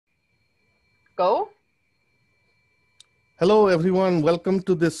go. Hello, everyone. Welcome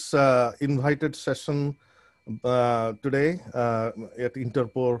to this invited session today at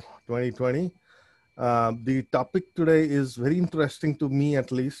InterPore2020. The topic today is very interesting to me,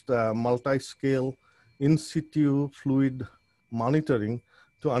 at least, multi-scale in-situ fluid monitoring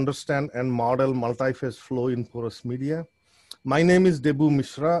to understand and model multi-phase flow in porous media. My name is Debu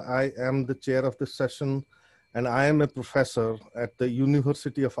Mishra. I am the chair of this session, and I am a professor at the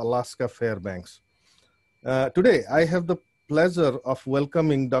University of Alaska Fairbanks. Today, I have the pleasure of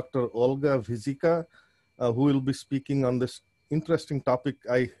welcoming Dr. Olga Vizika, who will be speaking on this interesting topic,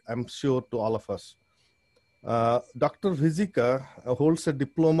 I am sure, to all of us. Dr. Vizika holds a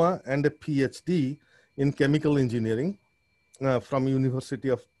diploma and a PhD in chemical engineering from University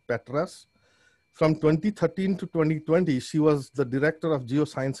of Patras. From 2013 to 2020, she was the director of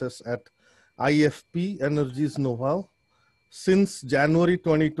geosciences at IFP Energies Noval. Since January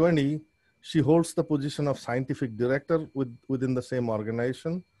 2020, she holds the position of scientific director within the same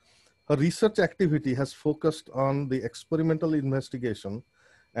organization. Her research activity has focused on the experimental investigation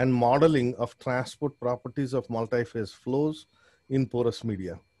and modeling of transport properties of multi-phase flows in porous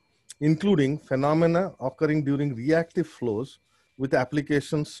media, including phenomena occurring during reactive flows with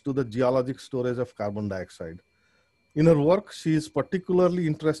applications to the geologic storage of carbon dioxide. In her work, she is particularly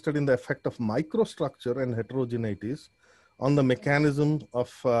interested in the effect of microstructure and heterogeneities on the mechanism of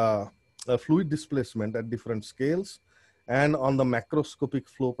fluid displacement at different scales and on the macroscopic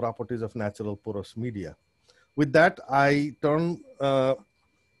flow properties of natural porous media. With that, I turn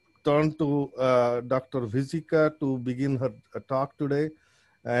to Dr. Vizika to begin her talk today,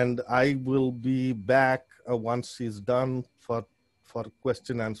 and I will be back once she's done for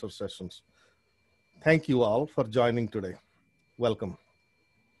question and answer sessions. Thank you all for joining today. Welcome.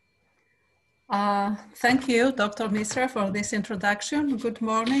 Thank you, Dr. Mishra, for this introduction. Good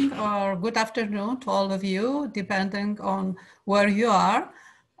morning or good afternoon to all of you, depending on where you are.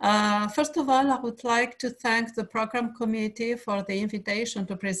 First of all, I would like to thank the program committee for the invitation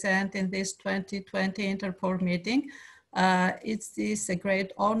to present in this 2020 InterPore meeting. It is a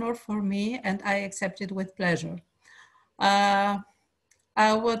great honor for me, and I accept it with pleasure.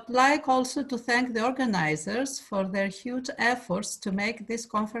 I would like also to thank the organizers for their huge efforts to make this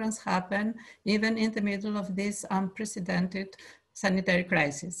conference happen, even in the middle of this unprecedented sanitary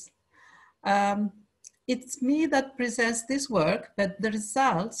crisis. It's me that presents this work, but the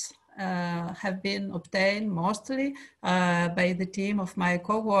results have been obtained mostly by the team of my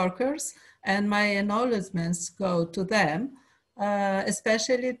co-workers, and my acknowledgements go to them.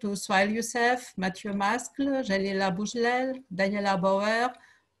 Especially to Sohail Youssef, Mathieu Mascle, Jalila Bougelel, Daniela Bauer,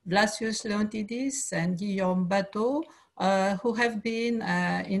 Vlasius Leontidis, and Guillaume Bateau, who have been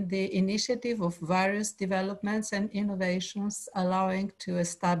in the initiative of various developments and innovations allowing to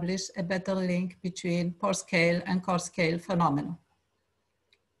establish a better link between pore scale and core scale phenomena.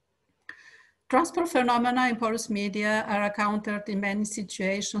 Transport phenomena in porous media are encountered in many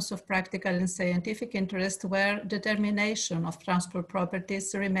situations of practical and scientific interest where determination of transport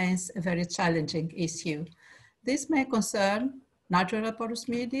properties remains a very challenging issue. This may concern natural porous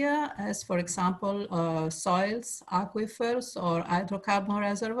media, as for example, soils, aquifers, or hydrocarbon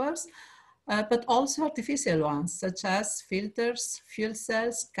reservoirs, but also artificial ones, such as filters, fuel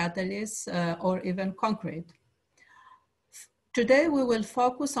cells, catalysts, or even concrete. Today, we will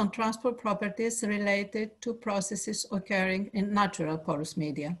focus on transport properties related to processes occurring in natural porous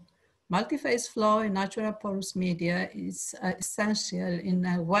media. Multi-phase flow in natural porous media is essential in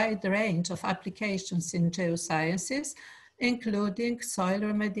a wide range of applications in geosciences, including soil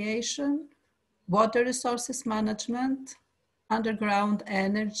remediation, water resources management, underground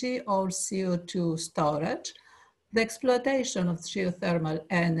energy or CO2 storage, the exploitation of geothermal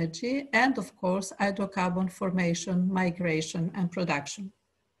energy, and of course, hydrocarbon formation, migration, and production.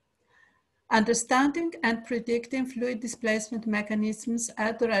 Understanding and predicting fluid displacement mechanisms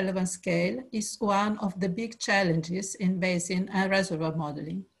at the relevant scale is one of the big challenges in basin and reservoir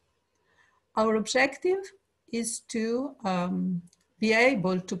modeling. Our objective is to be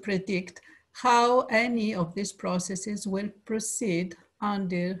able to predict how any of these processes will proceed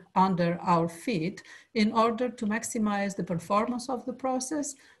under our feet in order to maximize the performance of the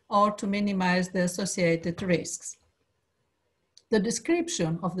process or to minimize the associated risks. The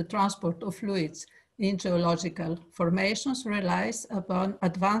description of the transport of fluids in geological formations relies upon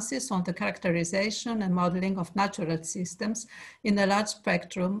advances on the characterization and modeling of natural systems in a large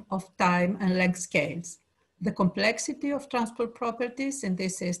spectrum of time and length scales. The complexity of transport properties in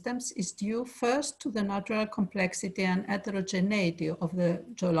these systems is due first to the natural complexity and heterogeneity of the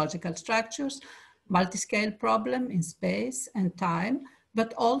geological structures, multi-scale problem in space and time,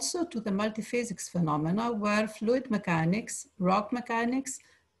 but also to the multiphysics phenomena where fluid mechanics, rock mechanics,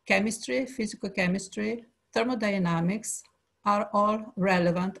 chemistry, physicochemistry, thermodynamics are all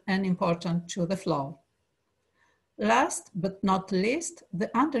relevant and important to the flow. Last but not least,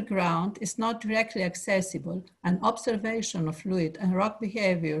 the underground is not directly accessible, and observation of fluid and rock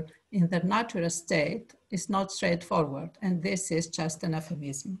behavior in their natural state is not straightforward, and this is just an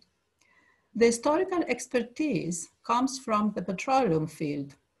euphemism. The historical expertise comes from the petroleum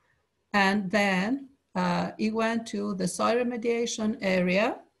field, and then it went to the soil remediation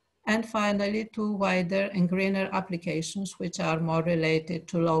area, and finally to wider and greener applications, which are more related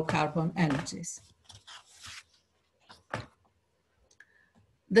to low carbon energies.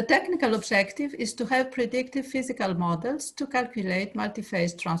 The technical objective is to have predictive physical models to calculate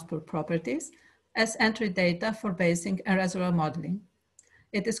multiphase transport properties as entry data for basin and reservoir modeling.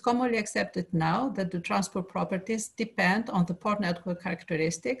 It is commonly accepted now that the transport properties depend on the pore network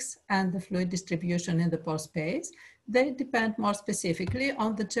characteristics and the fluid distribution in the pore space. They depend more specifically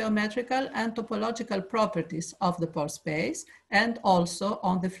on the geometrical and topological properties of the pore space and also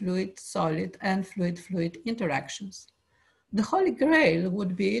on the fluid-solid and fluid-fluid interactions. The holy grail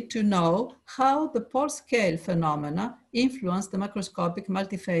would be to know how the pore scale phenomena influence the macroscopic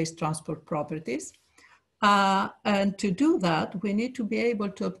multiphase transport properties. And to do that, we need to be able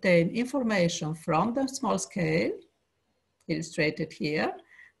to obtain information from the small scale, illustrated here,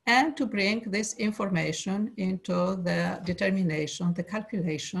 and to bring this information into the determination, the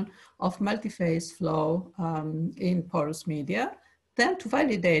calculation of multiphase flow in porous media, then to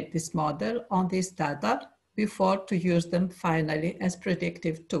validate this model on this data before to use them finally as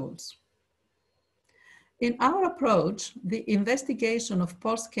predictive tools. In our approach, the investigation of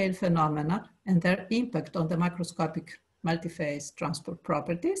pore scale phenomena and their impact on the macroscopic multiphase transport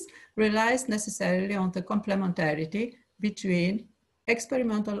properties relies necessarily on the complementarity between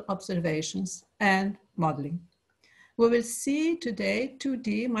experimental observations and modeling. We will see today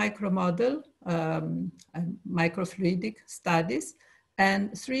 2D micromodel, microfluidic studies,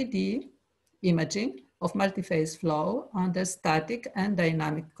 and 3D imaging of multiphase flow under static and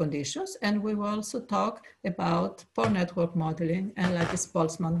dynamic conditions. And we will also talk about pore network modeling and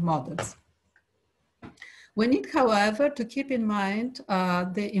lattice-Boltzmann models. We need, however, to keep in mind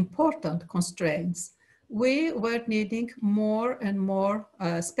the important constraints. We were needing more and more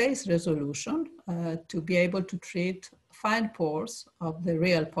space resolution to be able to treat fine pores of the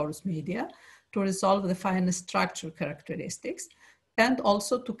real porous media, to resolve the finest structure characteristics, and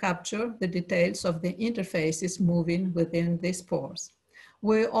also to capture the details of the interfaces moving within these pores.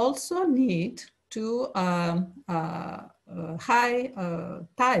 We also need to high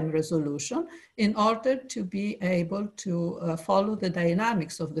time resolution in order to be able to follow the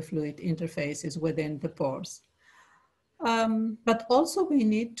dynamics of the fluid interfaces within the pores. But also we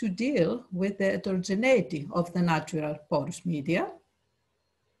need to deal with the heterogeneity of the natural porous media,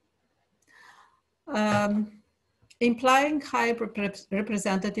 implying high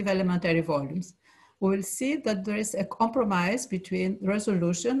representative elementary volumes. We will see that there is a compromise between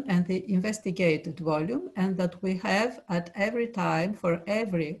resolution and the investigated volume, and that we have at every time for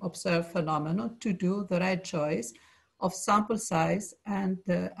every observed phenomenon to do the right choice of sample size and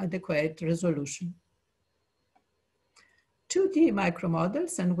the adequate resolution. 2D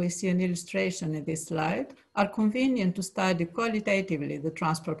micromodels, and we see an illustration in this slide, are convenient to study qualitatively the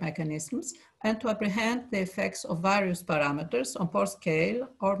transport mechanisms and to apprehend the effects of various parameters on pore scale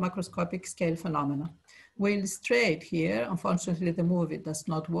or macroscopic scale phenomena. We illustrate here, unfortunately the movie does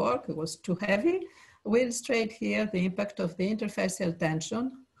not work, it was too heavy. We illustrate here the impact of the interfacial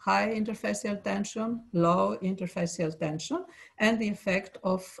tension, high interfacial tension, low interfacial tension, and the effect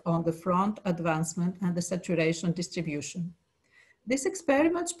on the front advancement and the saturation distribution. These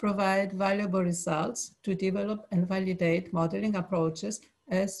experiments provide valuable results to develop and validate modeling approaches,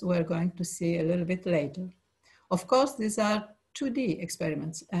 as we're going to see a little bit later. Of course, these are 2D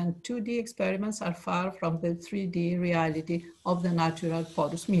experiments, and 2D experiments are far from the 3D reality of the natural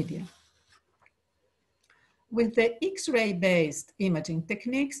porous media. With the X-ray based imaging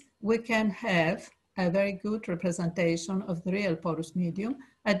techniques, we can have a very good representation of the real porous medium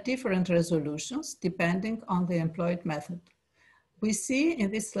at different resolutions depending on the employed method. We see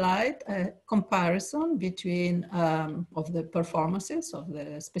in this slide a comparison between of the performances of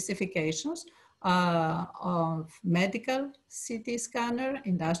the specifications of medical CT scanner,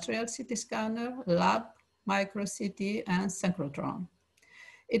 industrial CT scanner, lab micro CT, and synchrotron.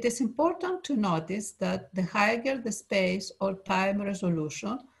 It is important to notice that the higher the space or time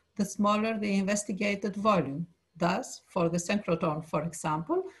resolution, the smaller the investigated volume. Thus, for the synchrotron, for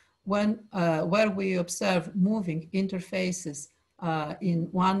example, where we observe moving interfaces in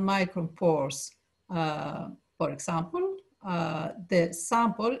 1 micron pores, for example, the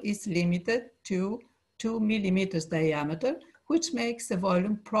sample is limited to 2 millimeters diameter, which makes the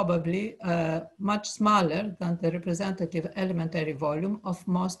volume probably much smaller than the representative elementary volume of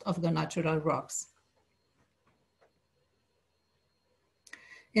most of the natural rocks.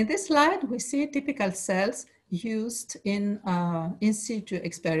 In this slide, we see typical cells used in in-situ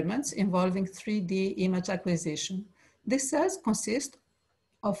experiments involving 3D image acquisition. These cells consist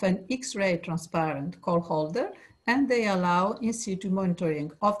of an X-ray transparent core holder, and they allow in-situ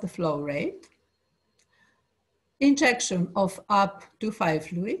monitoring of the flow rate, injection of up to 5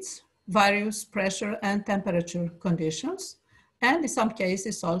 fluids, various pressure and temperature conditions, and in some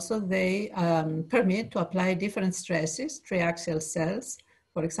cases also they permit to apply different stresses, triaxial cells,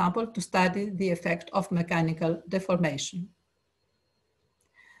 for example, to study the effect of mechanical deformation.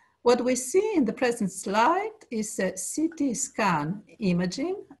 What we see in the present slide is a CT scan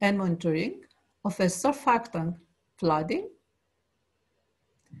imaging and monitoring of a surfactant flooding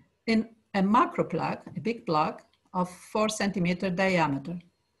in a macro plug, a big plug of 4 centimeter diameter.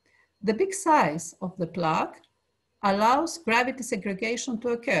 The big size of the plug allows gravity segregation to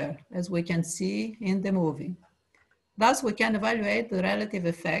occur, as we can see in the movie. Thus, we can evaluate the relative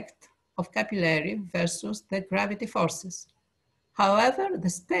effect of capillary versus the gravity forces. However, the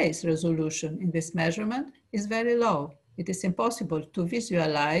space resolution in this measurement is very low. It is impossible to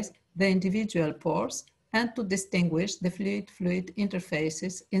visualize the individual pores and to distinguish the fluid-fluid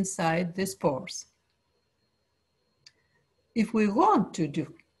interfaces inside these pores. If we want to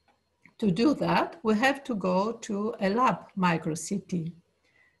do that, we have to go to a lab micro-CT.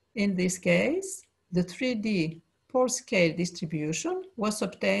 In this case, the 3D pore scale distribution was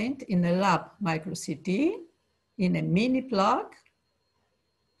obtained in a lab micro-CT in a mini plug,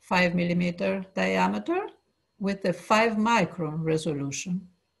 5 millimeter diameter, with a 5 micron resolution.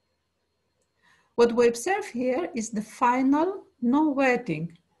 What we observe here is the final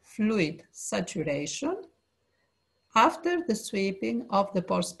non-wetting fluid saturation after the sweeping of the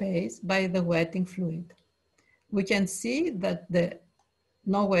pore space by the wetting fluid. We can see that the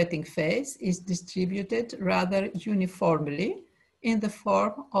non-wetting phase is distributed rather uniformly in the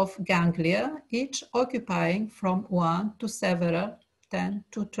form of ganglia, each occupying from 1 to several 10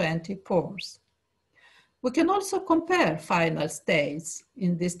 to 20 pores. We can also compare final states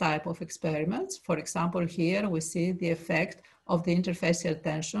in this type of experiments. For example, here we see the effect of the interfacial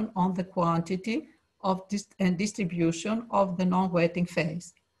tension on the quantity of and distribution of the non-wetting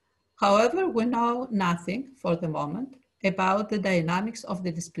phase. However, we know nothing for the moment about the dynamics of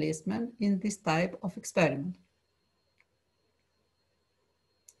the displacement in this type of experiment.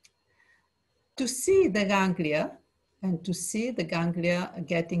 To see the ganglia and to see the ganglia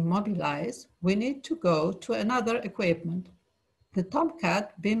getting mobilized, we need to go to another equipment, the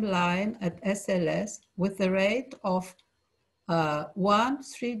Tomcat beamline at SLS with the rate of 1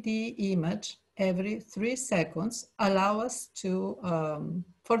 3D image every 3 seconds allow us to,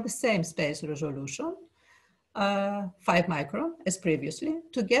 for the same space resolution, 5 micron as previously,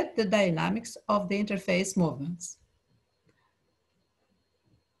 to get the dynamics of the interface movements.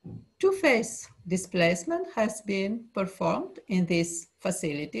 Two-phase displacement has been performed in this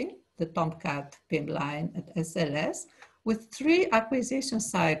facility, the Tomcat beamline at SLS, with 3 acquisition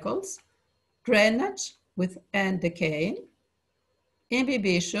cycles: drainage with N-decane,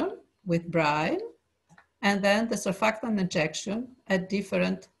 imbibition with brine, and then the surfactant injection at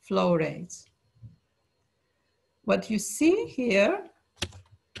different flow rates. What you see here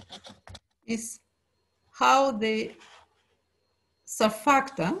is how the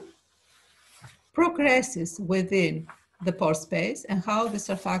surfactant progresses within the pore space and how the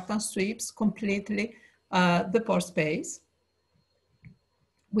surfactant sweeps completely the pore space.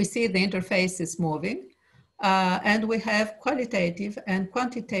 We see the interfaces moving and we have qualitative and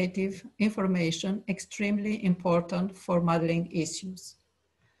quantitative information extremely important for modeling issues.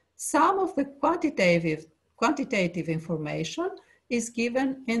 Some of the quantitative information is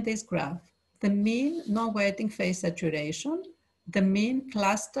given in this graph: the mean non-wetting phase saturation, the mean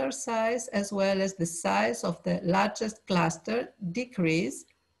cluster size, as well as the size of the largest cluster decrease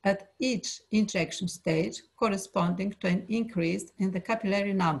at each injection stage, corresponding to an increase in the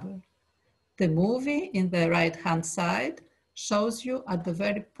capillary number. The movie in the right-hand side shows you at the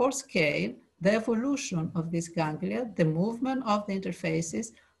very pore scale the evolution of this ganglia, the movement of the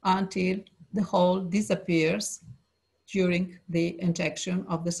interfaces until the hole disappears during the injection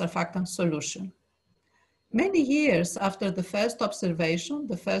of the surfactant solution. Many years after the first observation,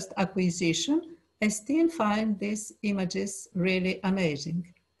 the first acquisition, I still find these images really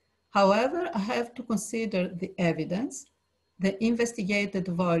amazing. However, I have to consider the evidence the investigated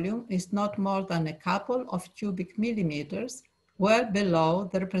volume is not more than a couple of cubic millimeters, well below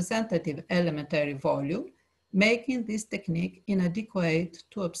the representative elementary volume, making this technique inadequate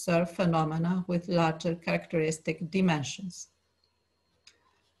to observe phenomena with larger characteristic dimensions.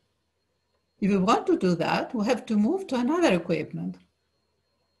 If we want to do that, we have to move to another equipment.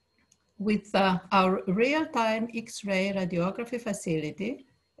 With our real-time X-ray radiography facility,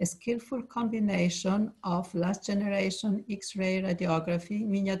 a skillful combination of last generation X-ray radiography,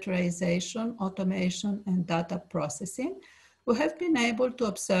 miniaturization, automation, and data processing, we have been able to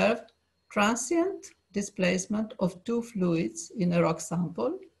observe transient displacement of two fluids in a rock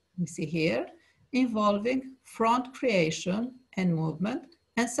sample, we see here, involving front creation and movement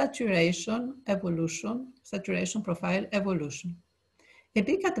and saturation profile evolution. A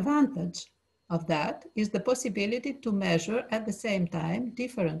big advantage of that is the possibility to measure at the same time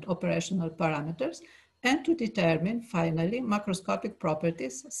different operational parameters and to determine finally macroscopic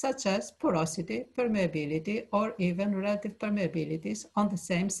properties such as porosity, permeability, or even relative permeabilities on the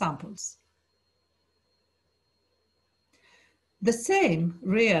same samples. The same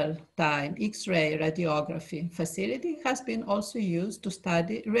real-time X-ray radiography facility has been also used to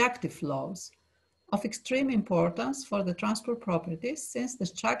study reactive flows, of extreme importance for the transport properties since the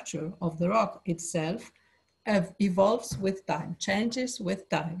structure of the rock itself evolves with time, changes with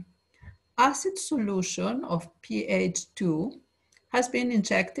time. Acid solution of pH 2 has been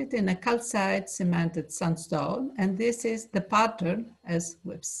injected in a calcite cemented sandstone, and this is the pattern, as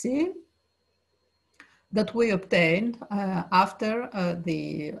we've seen, that we obtained after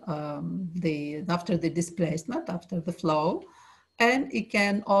the displacement, after the flow. And it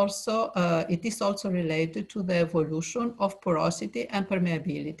can also, it is also related to the evolution of porosity and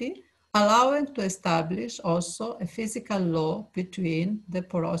permeability, allowing to establish also a physical law between the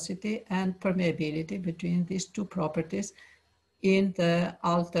porosity and permeability between these two properties in the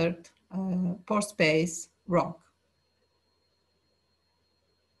altered pore space rock.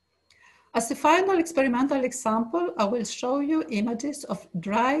 As a final experimental example, I will show you images of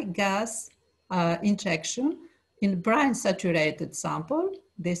dry gas injection in brine saturated sample.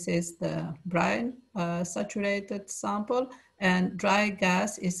 This is the brine saturated sample, and dry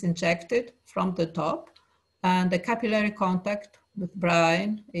gas is injected from the top, and the capillary contact with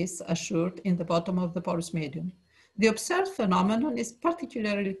brine is assured in the bottom of the porous medium. The observed phenomenon is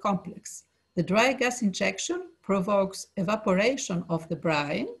particularly complex. The dry gas injection provokes evaporation of the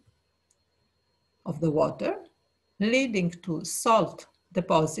brine, of the water, leading to salt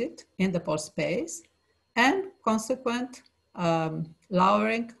deposit in the pore space and consequent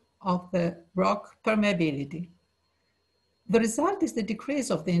lowering of the rock permeability. The result is the decrease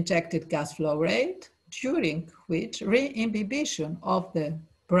of the injected gas flow rate, during which re-imbibition of the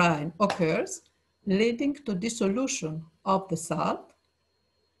brine occurs, leading to dissolution of the salt,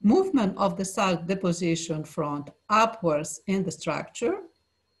 movement of the salt deposition front upwards in the structure,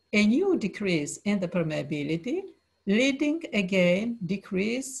 a new decrease in the permeability, leading again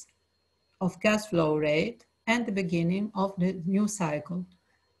decrease of gas flow rate and the beginning of the new cycle.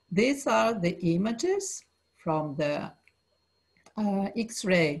 These are the images from the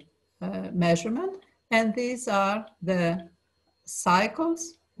X-ray measurement, and these are the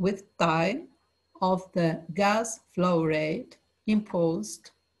cycles with time of the gas flow rate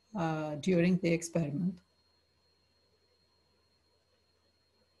imposed during the experiment.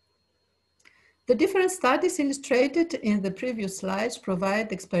 The different studies illustrated in the previous slides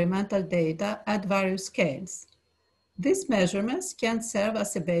provide experimental data at various scales. These measurements can serve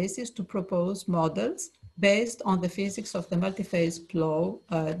as a basis to propose models based on the physics of the multiphase flow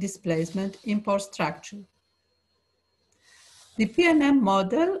displacement in pore structure. The PNM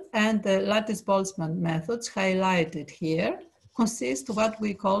model and the lattice-Boltzmann methods highlighted here consist of what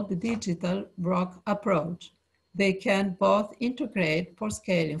we call the digital rock approach. They can both integrate pore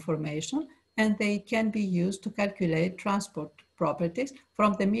scale information and they can be used to calculate transport properties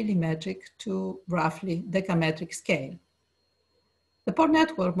from the millimetric to roughly decametric scale. The pore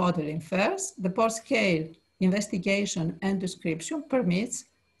network modeling first, the pore scale investigation and description permits,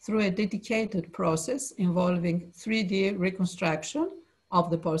 through a dedicated process involving 3D reconstruction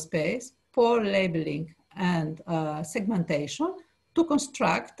of the pore space, pore labeling and segmentation, to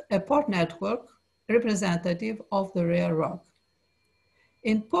construct a pore network representative of the real rock.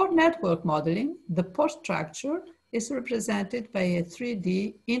 In pore network modeling, the pore structure is represented by a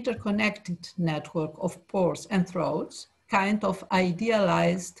 3D interconnected network of pores and throats, kind of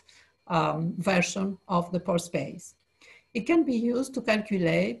idealized version of the pore space. It can be used to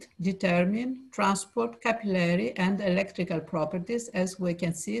calculate, determine, transport, capillary, and electrical properties, as we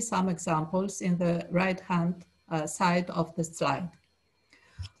can see some examples in the right-hand side of the slide.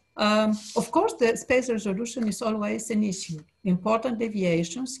 Of course, the space resolution is always an issue. Important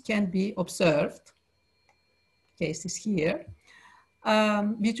deviations can be observed, cases here,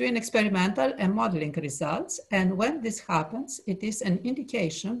 between experimental and modeling results. And when this happens, it is an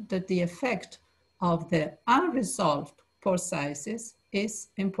indication that the effect of the unresolved pore sizes is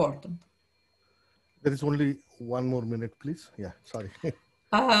important. There is only one more minute, please. Yeah, sorry.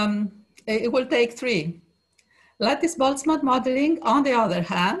 It will take 3. Lattice-Boltzmann modeling, on the other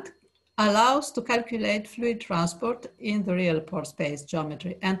hand, allows to calculate fluid transport in the real pore space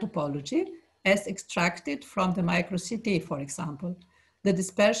geometry and topology as extracted from the micro-CT, for example. The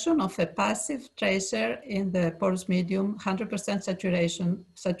dispersion of a passive tracer in the porous medium, 100%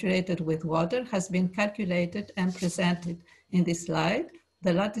 saturated with water, has been calculated and presented in this slide.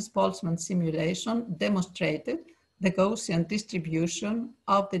 The lattice-Boltzmann simulation demonstrated the Gaussian distribution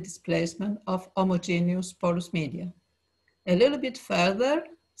of the displacement of homogeneous porous media. A little bit further,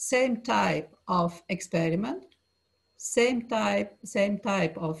 same type of experiment, same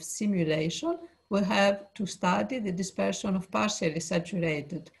type of simulation, we have to study the dispersion of partially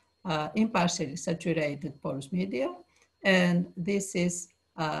saturated, impartially saturated porous media. And this is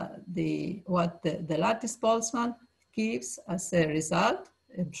what the lattice-Boltzmann gives as a result,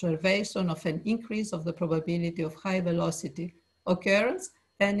 observation of an increase of the probability of high velocity occurrence.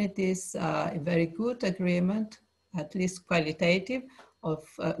 And it is a very good agreement, at least qualitative,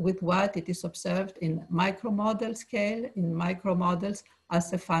 with what it is observed in micromodel scale, in micromodels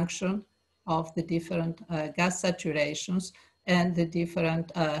as a function of the different gas saturations and the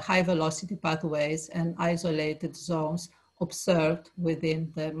different high velocity pathways and isolated zones observed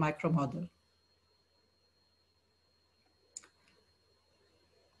within the micromodel.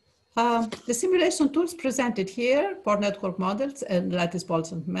 The simulation tools presented here, pore network models and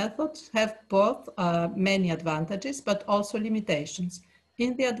lattice-Boltzmann methods, have both many advantages, but also limitations.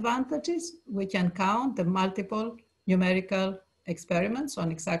 In the advantages, we can count the multiple numerical experiments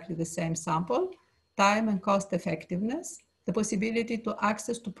on exactly the same sample, time and cost effectiveness, the possibility to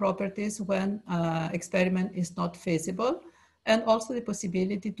access to properties when experiment is not feasible, and also the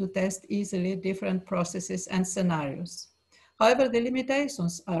possibility to test easily different processes and scenarios. However, the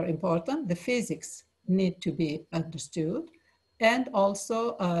limitations are important. The physics need to be understood. And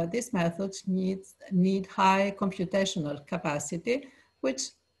also these methods need high computational capacity,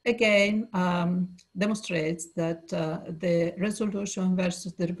 which again demonstrates that the resolution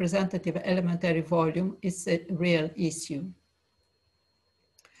versus the representative elementary volume is a real issue.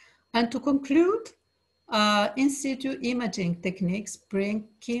 And to conclude, in-situ imaging techniques bring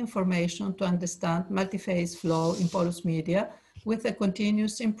key information to understand multiphase flow in porous media with a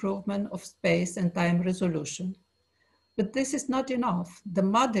continuous improvement of space and time resolution. But this is not enough. The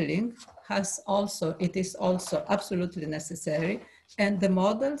modeling is also absolutely necessary, and the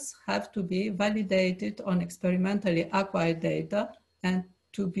models have to be validated on experimentally acquired data and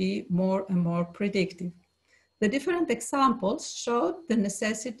to be more and more predictive. The different examples showed the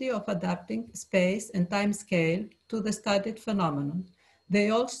necessity of adapting space and time scale to the studied phenomenon. They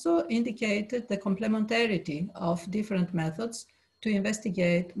also indicated the complementarity of different methods to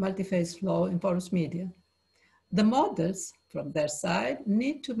investigate multiphase flow in porous media. The models, from their side,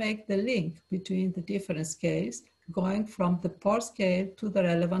 need to make the link between the different scales, going from the pore scale to the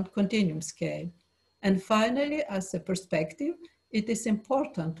relevant continuum scale. And finally, as a perspective, it is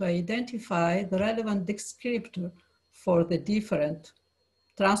important to identify the relevant descriptor for the different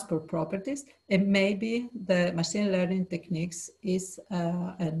transport properties, and maybe the machine learning techniques is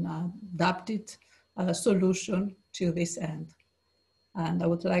an adapted solution to this end. And I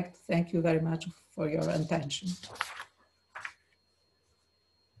would like to thank you very much for your attention.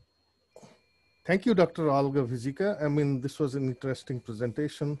 Thank you, Dr. Olga Vizika. I mean, this was an interesting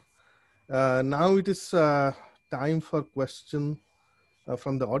presentation. Now it is time for question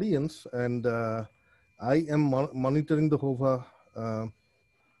from the audience, and I am monitoring the HOVA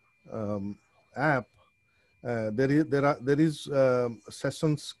app. There is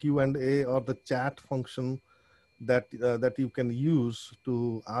sessions Q&A or the chat function that that you can use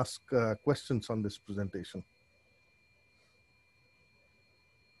to ask questions on this presentation.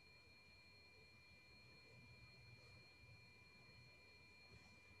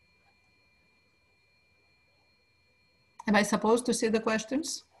 Am I supposed to see the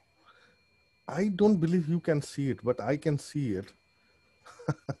questions? I don't believe you can see it, but I can see it.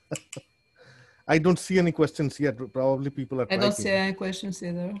 I don't see any questions yet. Probably people are typing. I don't see any questions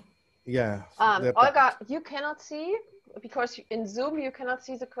either. Yeah. Olga, you cannot see, because in Zoom you cannot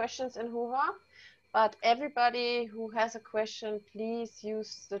see the questions in HOVA, but everybody who has a question, please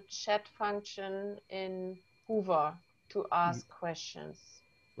use the chat function in Hoover to ask questions.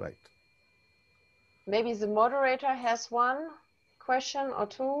 Right. Maybe the moderator has one question or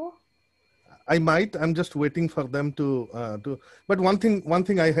two. I might. I'm just waiting for them to. But one thing.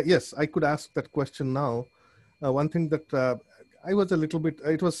 Yes, I could ask that question now. One thing that I was a little bit.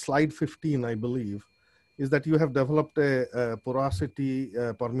 It was slide 15, I believe, is that you have developed a porosity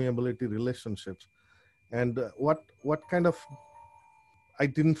permeability relationships, and what kind of I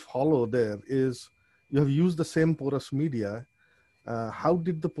didn't follow there is you have used the same porous media. How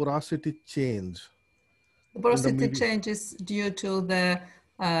did the porosity change? The porosity changes due to the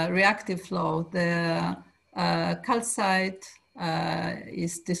reactive flow. The calcite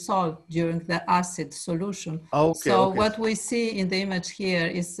is dissolved during the acid solution. Okay, so okay. What we see in the image here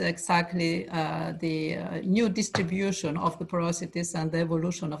is exactly the new distribution of the porosities and the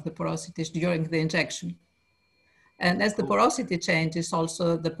evolution of the porosities during the injection. And as the porosity changes,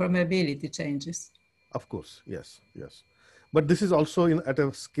 also the permeability changes. Of course, yes, yes. But this is also at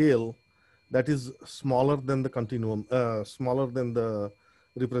a scale that is smaller than the continuum, smaller than the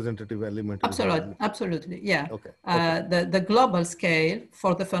representative elementary. Absolutely, yeah. Okay. The global scale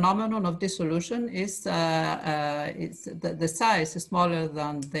for the phenomenon of dissolution is the size is smaller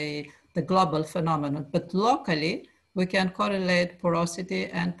than the global phenomenon, but locally we can correlate porosity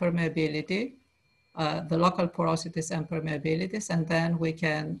and permeability, the local porosities and permeabilities, and then we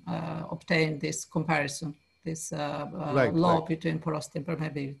can obtain this comparison, this law between porosity and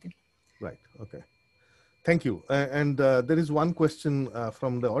permeability. Right, okay. Thank you. And there is one question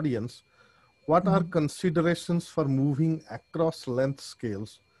from the audience. What are considerations for moving across length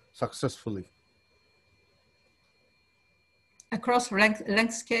scales successfully? Across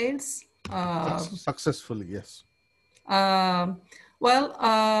length scales? Successfully, yes. Well,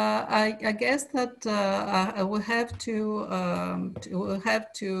 I guess that I will have to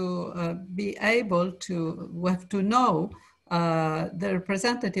be able to, we have to know the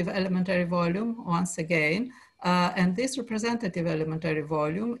representative elementary volume once again, and this representative elementary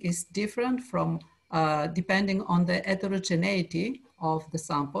volume is different from depending on the heterogeneity of the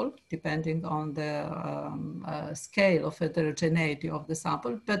sample, depending on the scale of heterogeneity of the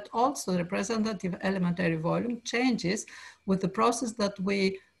sample, but also the representative elementary volume changes with the process that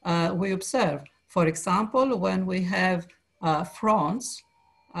we observe. For example, when we have fronts,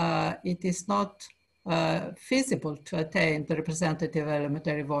 it is not feasible to attain the representative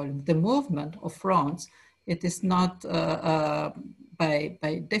elementary volume. The movement of fronts, it is not,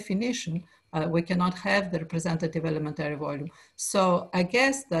 by definition, we cannot have the representative elementary volume. So I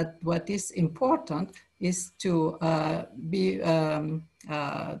guess that what is important is to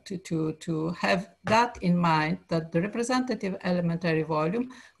to have that in mind, that the representative elementary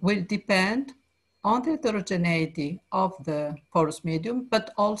volume will depend on the heterogeneity of the porous medium,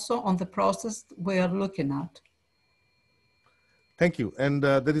 but also on the process we are looking at. Thank you. And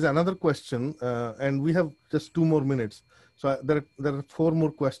there is another question, and we have just 2 more minutes. So there are 4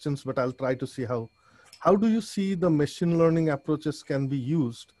 more questions, but I'll try to see how do you see the machine learning approaches can be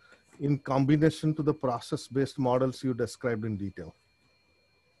used in combination to the process-based models you described in detail?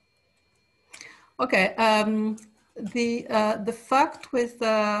 Okay. The fact with,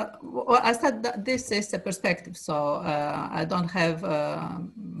 well, I said that this is a perspective, so I don't have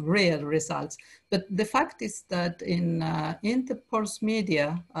real results. But the fact is that in the porous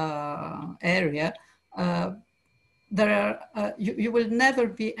media area, there are, you will never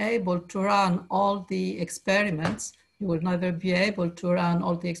be able to run all the experiments. You will never be able to run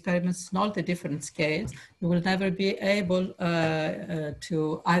all the experiments in all the different scales. You will never be able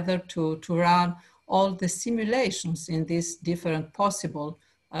to either to run all the simulations in these different possible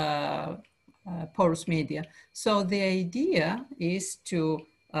porous media. So the idea is to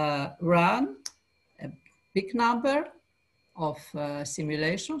run a big number of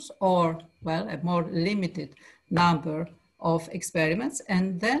simulations, or, well, a more limited number of experiments,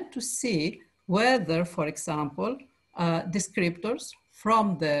 and then to see whether, for example, descriptors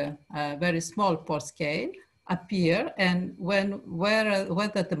from the very small pore scale appear, and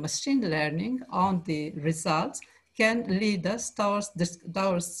whether the machine learning on the results can lead us towards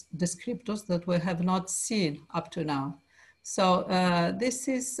descriptors that we have not seen up to now. So this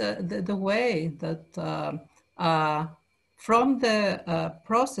is the way that from the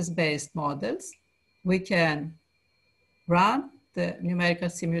process-based models, we can run the numerical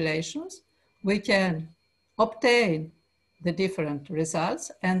simulations, we can obtain the different results,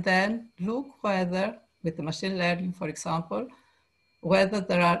 and then look whether, with the machine learning, for example, whether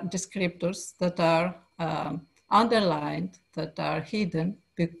there are descriptors that are underlined, that are hidden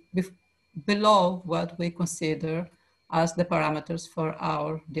below what we consider as the parameters for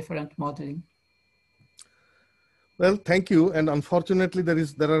our different modeling. Well, thank you. And unfortunately, there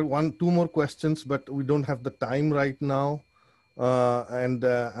are two more questions, but we don't have the time right now.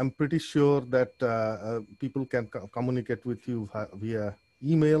 I'm pretty sure that people can communicate with you via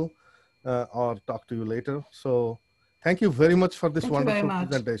email or talk to you later. So thank you very much for this wonderful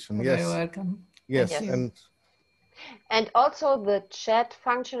presentation. You're very welcome. Yes. Thank you. And also the chat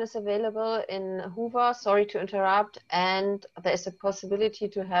function is available in Hoover, sorry to interrupt, and there is a possibility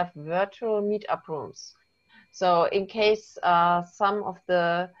to have virtual meetup rooms. So in case some of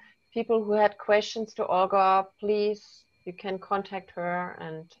the people who had questions to Olga, please, you can contact her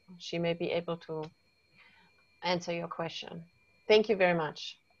and she may be able to answer your question. Thank you very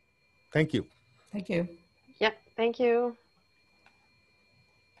much. Thank you. Thank you. Yep, thank you.